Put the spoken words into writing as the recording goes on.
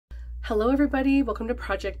Hello everybody, welcome to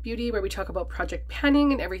Project Beauty, where we talk about project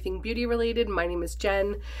panning and everything beauty related. My name is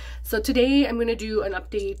Jen. So today I'm going to do an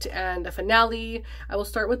update and a finale. I will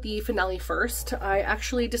start with the finale first. I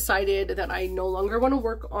actually decided that I no longer want to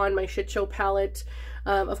work on my Shit Show palette.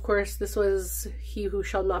 Of course, this was He Who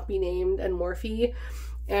Shall Not Be Named and Morphe.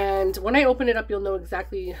 And when I open it up, you'll know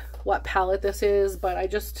exactly what palette this is, but I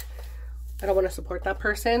don't want to support that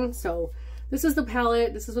person. So this is the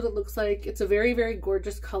palette. This is what it looks like. It's a very, very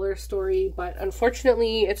gorgeous color story, but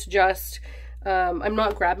unfortunately it's just, I'm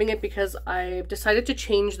not grabbing it because I've decided to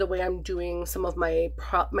change the way I'm doing some of my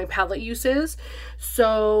palette uses.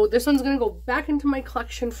 So this one's going to go back into my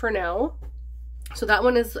collection for now. So that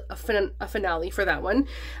one is a finale for that one.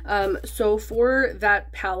 So for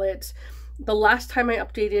that palette, the last time I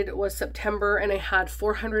updated was September and I had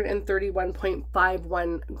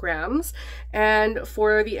 431.51 grams. And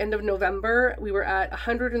for the end of November, we were at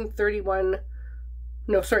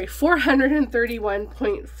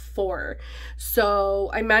 431.4. So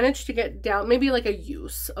I managed to get down maybe like a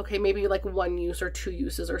use, okay, maybe like one use or two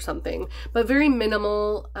uses or something, but very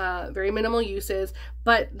minimal uses.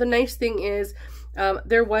 But the nice thing is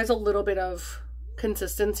there was a little bit of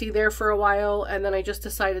consistency there for a while, and then I just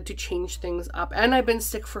decided to change things up, and I've been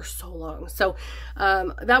sick for so long, so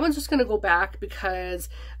that one's just going to go back because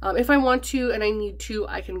if I want to and I need to,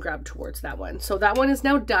 I can grab towards that one. So that one is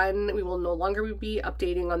now done. We will no longer be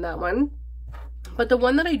updating on that one. But the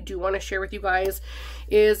one that I do want to share with you guys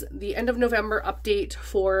is the end of November update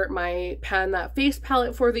for my Pan That Face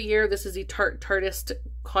palette for the year. This is the Tarteist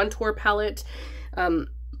contour palette.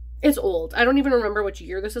 It's old. I don't even remember which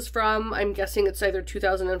year this is from. I'm guessing it's either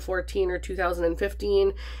 2014 or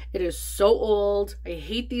 2015. It is so old. I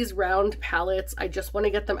hate these round palettes. I just want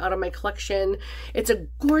to get them out of my collection. It's a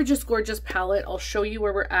gorgeous, gorgeous palette. I'll show you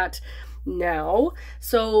where we're at now.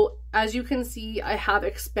 So as you can see, I have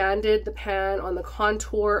expanded the pan on the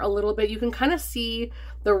contour a little bit. You can kind of see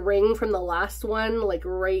the ring from the last one, like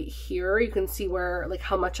right here. You can see where, like,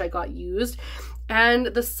 how much I got used. And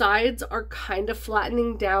the sides are kind of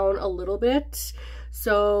flattening down a little bit.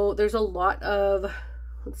 So there's a lot of,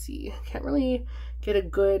 let's see, can't really get a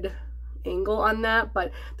good angle on that,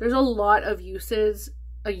 but there's a lot of usage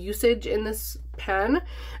in this pan.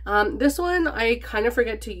 This one I kind of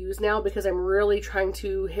forget to use now because I'm really trying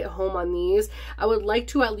to hit home on these. I would like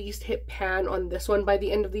to at least hit pan on this one by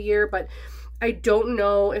the end of the year, but I don't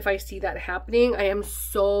know if I see that happening. I am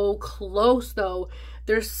so close though.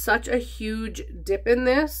 There's such a huge dip in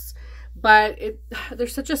this, but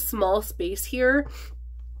there's such a small space here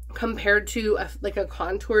compared to like a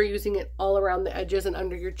contour, using it all around the edges and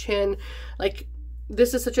under your chin. Like,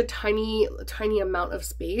 this is such a tiny amount of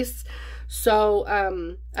space. So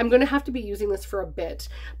I'm going to have to be using this for a bit,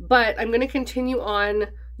 but I'm going to continue on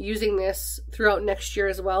using this throughout next year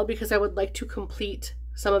as well, because I would like to complete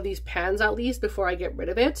some of these pans at least before I get rid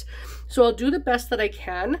of it. So I'll do the best that I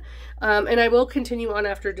can, and I will continue on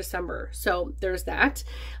after December. So there's that.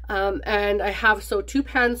 And I have two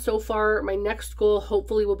pans so far. My next goal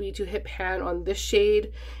hopefully will be to hit pan on this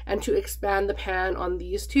shade and to expand the pan on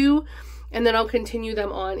these two. And then I'll continue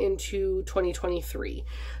them on into 2023.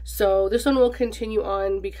 So this one will continue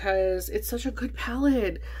on because it's such a good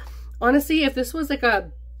palette. Honestly, if this was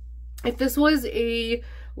a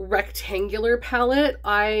rectangular palette,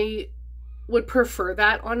 I would prefer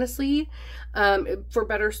that, honestly, for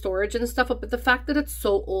better storage and stuff. But the fact that it's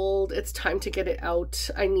so old, it's time to get it out.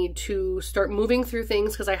 I need to start moving through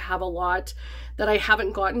things because I have a lot that I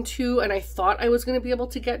haven't gotten to, and I thought I was going to be able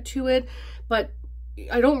to get to it, but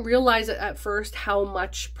I don't realize it at first how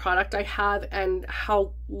much product I have and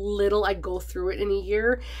how little I go through it in a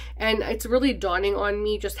year. And it's really dawning on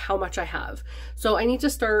me just how much I have. So I need to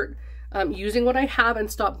start using what I have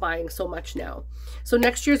and stop buying so much now. So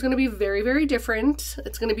next year is going to be very, very different.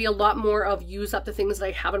 It's going to be a lot more of use up the things that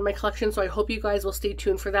I have in my collection. So I hope you guys will stay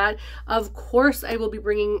tuned for that. Of course, I will be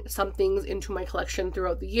bringing some things into my collection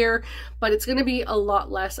throughout the year, but it's going to be a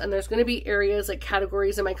lot less. And there's going to be areas, like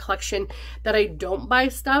categories in my collection, that I don't buy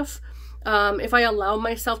stuff. If I allow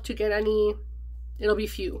myself to get any, it'll be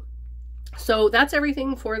few. So that's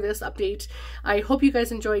everything for this update. I hope you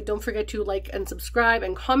guys enjoyed. Don't forget to like and subscribe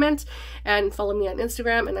and comment and follow me on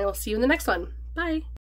Instagram, and I will see you in the next one. Bye.